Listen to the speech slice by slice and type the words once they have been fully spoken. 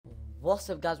What's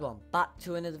up guys, welcome back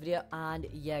to another video. And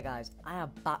yeah guys, I am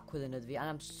back with another video,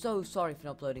 and I'm so sorry for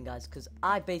not uploading guys, because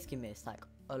I basically missed like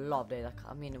a lot of days, like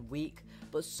I mean a week.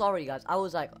 But sorry guys, I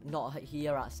was like not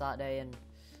here at Saturday, and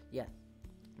yeah,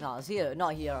 no, I was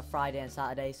not here at Friday and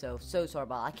Saturday, so sorry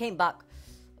about it. I came back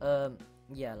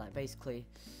yeah, like basically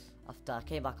after I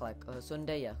came back like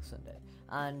Sunday,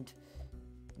 and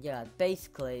yeah,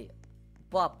 basically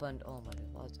what happened, oh my god,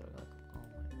 why is there like, oh my,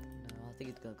 no, I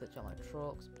think it's gonna glitch on my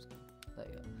trucks. There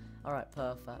you go. Alright,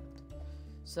 perfect.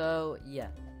 So yeah,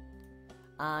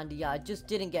 and yeah, I just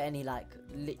didn't get any, like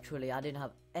literally I didn't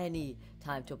have any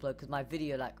time to upload, because my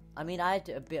video, like I mean I had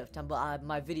a bit of time, but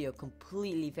my video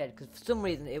completely failed because for some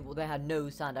reason they had no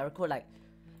sound. I recorded like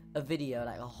a video,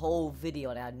 like a whole video,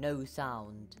 and I had no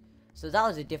sound. So that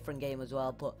was a different game as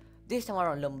well, but this time we're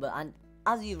on Lumber, and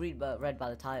as you read by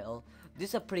the title,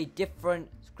 this is a pretty different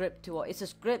script to what, it's a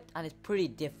script and it's pretty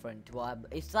different to what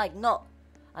it's like, not,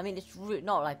 I mean it's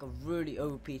not like a really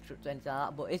OP script or anything like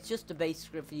that, but it's just a base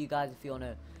script for you guys if you want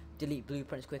to delete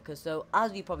blueprints quicker. So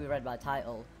as you probably read by the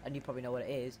title, and you probably know what it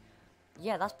is,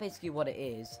 yeah, that's basically what it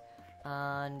is.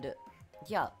 And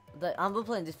yeah, I'm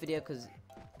uploading this video because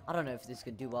I don't know if this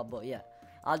could do well, but yeah,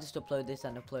 I'll just upload this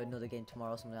and upload another game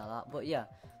tomorrow or something like that. But yeah,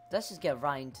 let's just get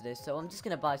right into this. So I'm just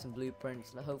gonna buy some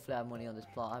blueprints. Hopefully I have money on this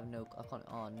plot. I can't,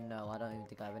 oh no, I don't even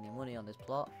think I have any money on this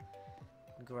plot.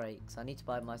 Great, so I need to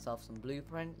buy myself some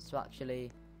blueprints to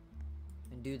actually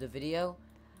do the video.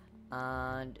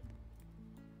 And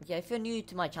yeah, if you're new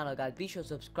to my channel guys, be sure to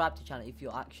subscribe to the channel if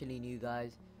you're actually new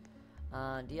guys.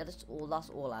 And yeah, that's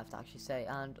all I have to actually say.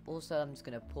 And also I'm just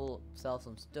gonna sell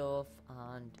some stuff,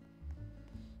 and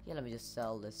yeah, let me just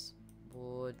sell this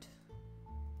wood.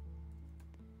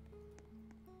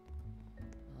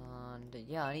 And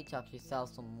yeah, I need to actually sell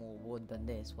some more wood than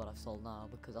this, what I've sold now,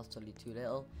 because that's totally too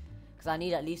little. Because I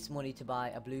need at least money to buy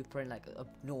a blueprint, like a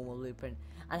normal blueprint.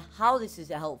 And how this is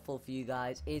helpful for you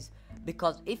guys is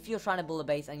because if you're trying to build a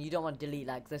base and you don't want to delete,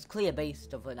 like there's clear base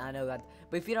stuff, and I know that,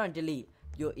 but if you don't delete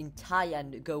your entire,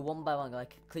 and go one by one,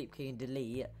 like click and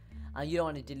delete, and you don't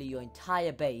want to delete your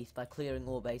entire base by clearing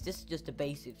all base, this is just a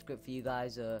basic script for you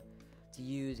guys to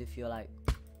use if you're like,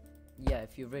 yeah,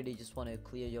 if you really just want to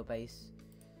clear your base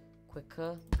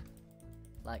quicker,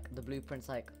 like the blueprints,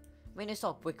 like I mean it's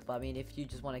not quick, but I mean if you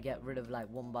just want to get rid of like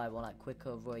one by one, like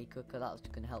quicker, way quicker, that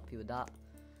can help you with that.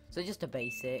 So just a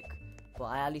basic, but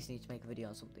I at least need to make a video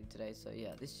on something today, so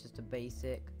yeah, this is just a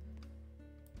basic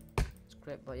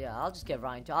script. But yeah, I'll just get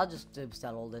right into it. I'll just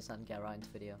sell all this and get right into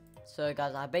the video. So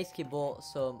guys, I basically bought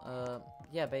some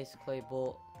yeah, basically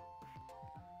bought,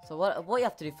 so what you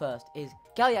have to do first is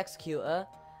get your executor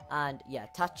and yeah,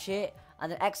 attach it,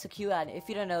 and then execute. And if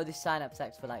you don't know, this sign up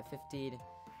text for like $15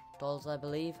 I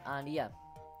believe. And yeah,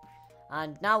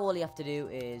 and now all you have to do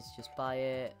is just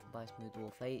buy Smooth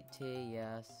Wolf 80,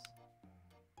 yes,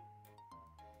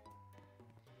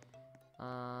 and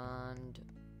I'm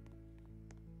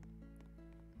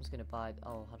just gonna buy,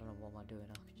 oh I don't know what am I doing,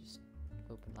 I could just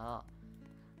open that.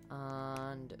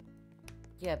 And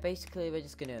yeah, basically we're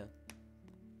just gonna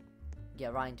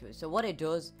get right into it. So what it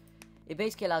does, it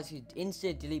basically allows you to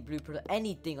instant delete blueprint,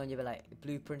 anything on your like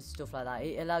blueprints, stuff like that.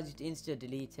 It allows you to instant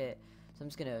delete it. So I'm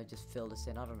just gonna fill this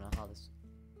in. I don't know how this,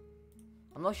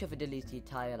 I'm not sure if it deletes the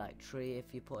entire like tree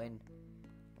if you put in,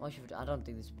 I'm not sure if I don't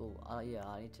think this will, yeah,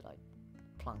 I need to like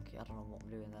plank it. I don't know what I'm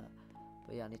doing there,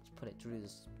 but yeah, I need to put it through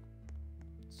this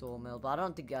sawmill, but I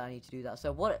don't think I need to do that.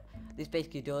 So what this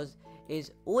basically does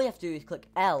is all you have to do is click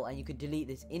L and you can delete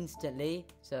this instantly.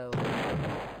 So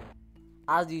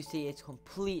as you see, it's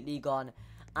completely gone,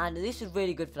 and this is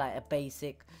really good for like a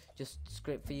basic just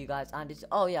script for you guys. And it's,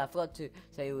 oh yeah, I forgot to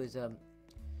say it was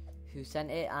who sent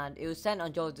it, and it was sent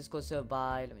on Joel's Discord server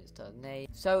by, let me just tell the name.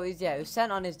 So it was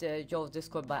sent on his Joel's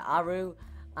Discord by Aru.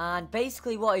 And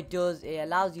basically what it does, it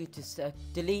allows you to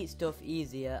delete stuff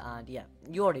easier. And yeah,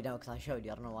 you already know because I showed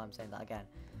you, I don't know why I'm saying that again,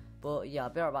 but yeah, I'll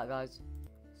be right back guys.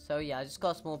 So yeah, I just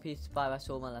got a small piece to buy my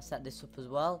sawmill, and I set this up as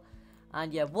well.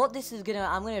 And yeah, what this is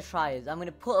I'm gonna try is I'm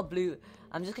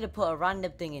just gonna put a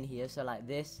random thing in here, so like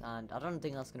this, and I don't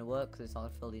think that's gonna work because it's not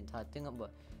gonna fill the entire thing up, but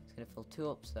it's gonna fill 2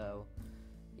 up. So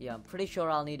yeah, I'm pretty sure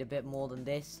I'll need a bit more than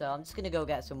this, so I'm just gonna go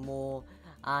get some more.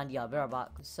 And yeah, I'll be right back.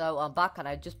 So I'm back, and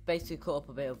I just basically cut up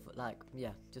a bit of like,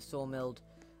 yeah, just sawmilled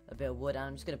a bit of wood, and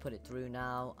I'm just gonna put it through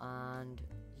now. And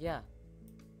yeah,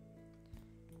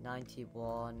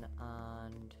 91,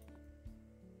 and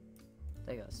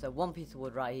there you go. So 1 piece of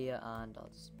wood right here, and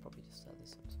I'll probably just set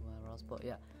this up somewhere else. But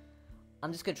yeah,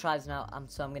 I'm just gonna try this now.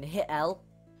 So I'm gonna hit L.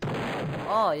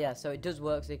 Oh yeah, so it does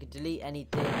work. So you can delete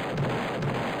anything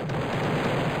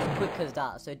as quick as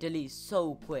that. So it deletes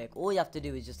so quick. All you have to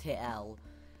do is just hit L,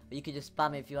 but you can just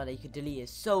spam it if you want. You can delete it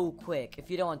so quick. If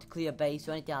you don't want to clear base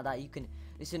or anything like that, you can.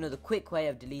 It's another quick way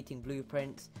of deleting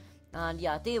blueprints. And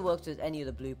yeah, I think it works with any of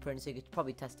the blueprints. So you could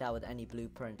probably test it out with any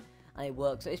blueprint, and it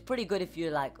works. So it's pretty good if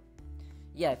you're like,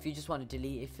 yeah, if you just want to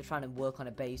delete, if you're trying to work on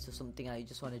a base or something, and you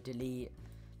just want to delete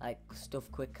like stuff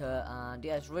quicker. And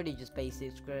yeah, it's really just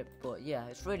basic script, but yeah,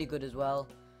 it's really good as well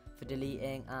for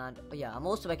deleting. And yeah, I'm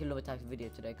also making another type of video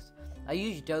today, because I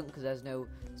usually don't, because there's no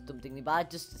something, but I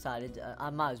just decided I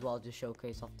might as well just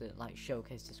showcase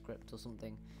the script or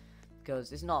something,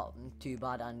 because it's not too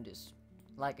bad, and it's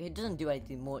like it doesn't do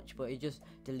anything much, but it just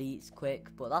deletes quick.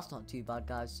 But that's not too bad,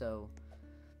 guys. So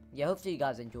yeah, hopefully you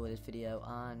guys enjoy this video.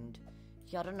 And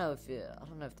yeah, I don't know if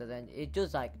there's any, it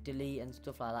does like delete and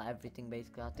stuff like that, everything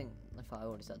basically. I think if I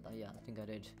already said that, yeah, I think I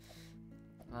did.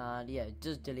 And yeah, it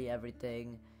does delete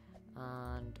everything.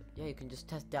 And yeah, you can just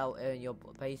test it out in your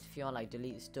base if you want, like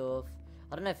delete stuff.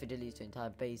 I don't know if it deletes your entire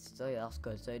base, so yeah, that's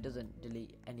good. So it doesn't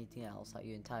delete anything else, like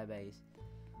your entire base.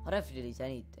 I don't know if it deletes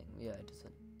anything. Yeah, it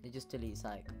doesn't. It just deletes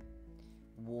like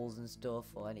walls and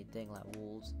stuff, or anything like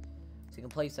walls. So you can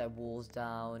place like walls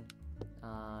down,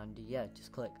 and yeah,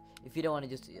 just click. If you don't want to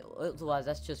just, otherwise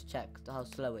let's just check how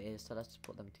slow it is. So let's just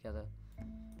put them together.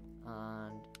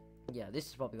 And yeah, this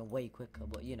is probably way quicker,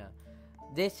 but you know,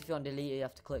 this, if you want to delete it, you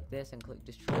have to click this and click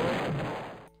destroy.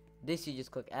 This you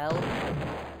just click L.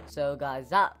 So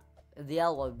guys, the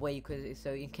L was way quicker.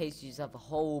 So in case you just have a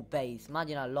whole base,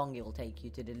 imagine how long it will take you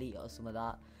to delete or some of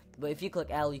that. But if you click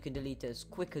L, you can delete it as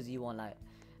quick as you want. Like,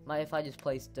 if I just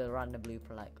place the random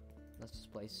blueprint, like, let's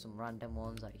just place some random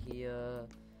ones, like here,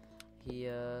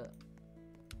 here,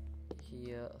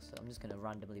 here. So I'm just gonna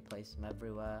randomly place them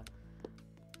everywhere.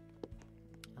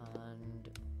 And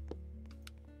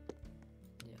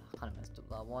yeah, I kind of messed up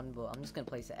that one, but I'm just gonna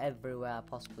place it everywhere I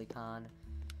possibly can.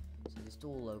 So just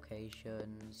all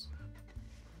locations.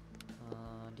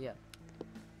 And yeah.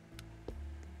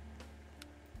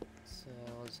 So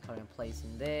I'll just carry on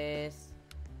placing this.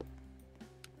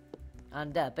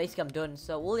 And basically I'm done.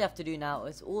 So all you have to do now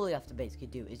is, basically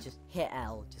do is just hit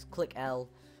L. Just click L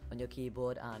on your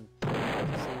keyboard and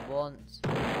save once.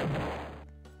 And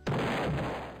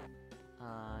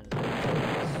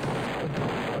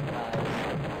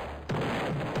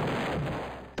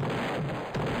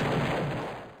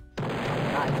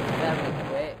that is very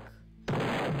quick.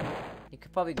 You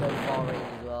could probably go far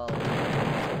range as well.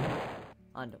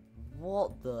 And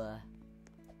what the?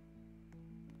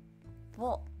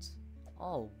 What?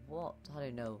 Oh, what? I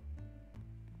don't know.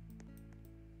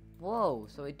 Whoa,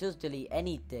 so it does delete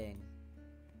anything.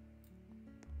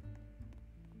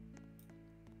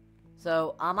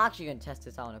 So I'm actually going to test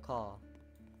this out in a car.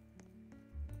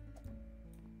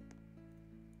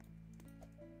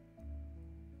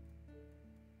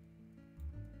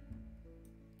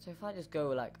 So if I just go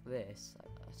like this, I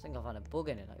think I found a bug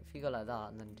in it. Like if you go like that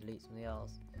and then delete something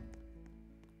else.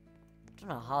 I don't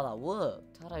know how that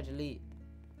worked. How do I delete?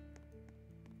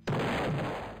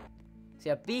 So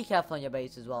yeah, be careful on your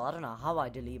base as well. I don't know how I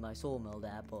delete my sawmill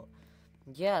there, but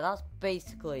yeah, that's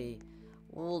basically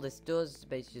all this does.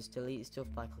 Basically just delete stuff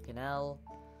by clicking L,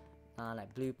 and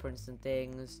like blueprints and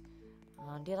things.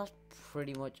 And yeah, that's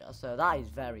pretty much, so that is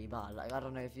very bad. Like, I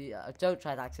don't know if you don't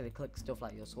try to actually click stuff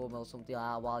like your sawmill or something like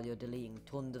that while you're deleting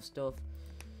tons of stuff.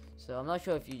 So I'm not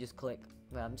sure if you just click,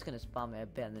 well, I'm just going to spam it a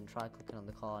bit and then try clicking on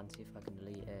the car and see if I can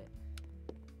delete it.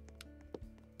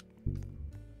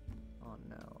 Oh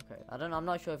no, okay, I don't know, I'm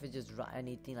not sure if it's just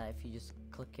anything, like if you just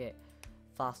click it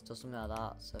fast or something like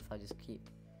that. So if I just keep,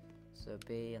 so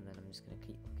B, and then I'm just going to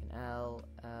keep clicking L,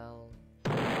 L.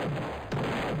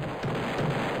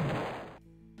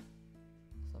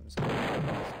 Pretty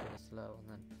slow, and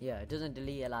then yeah, it doesn't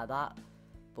delete it like that,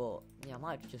 but yeah, I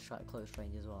might just try close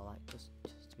range as well, like just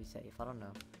to be safe. I don't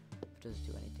know if it does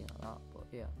do anything like that, but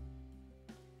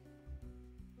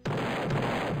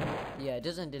yeah, it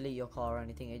doesn't delete your car or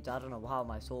anything. I don't know how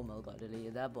my sawmill got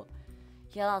deleted there, but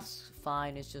yeah, that's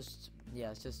fine. It's just,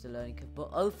 yeah, it's just a learning curve.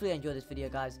 But hopefully you enjoyed this video,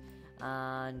 guys,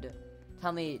 and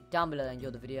tell me down below that you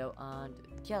enjoyed the video. And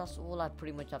yeah, that's all I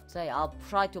pretty much have to say. I'll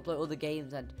try to upload other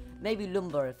games and maybe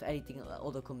Lumber if anything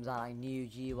other comes out, like new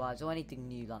GUIs or anything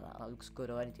new like that looks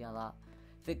good or anything like that.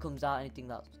 If it comes out, anything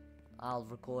that, I'll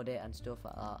record it and stuff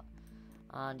like that.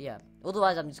 And yeah,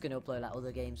 otherwise I'm just going to upload like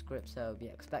other game scripts. So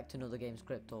yeah, expect another game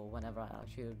script or whenever I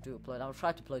actually do upload. I'll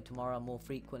try to upload tomorrow more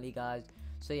frequently, guys.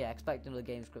 So yeah, expect another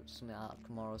game script or something like that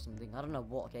tomorrow or something. I don't know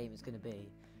what game it's going to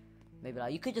be. Maybe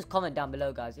like, you could just comment down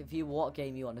below, guys, if you what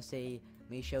game you want to see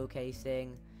me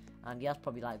showcasing. And yeah, that's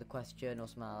probably like the question or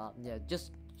something like that. Yeah,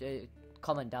 just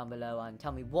comment down below and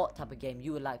tell me what type of game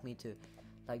you would like me to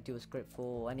like do a script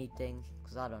for or anything,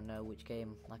 because I don't know which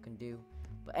game I can do.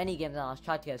 But any game, then I'll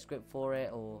try to get a script for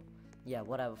it, or yeah,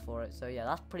 whatever for it. So yeah,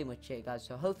 that's pretty much it, guys.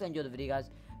 So hopefully you enjoyed the video,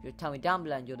 guys. You tell me down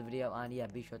below enjoyed the video, and yeah,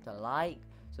 be sure to like,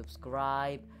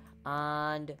 subscribe,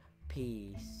 and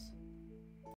peace.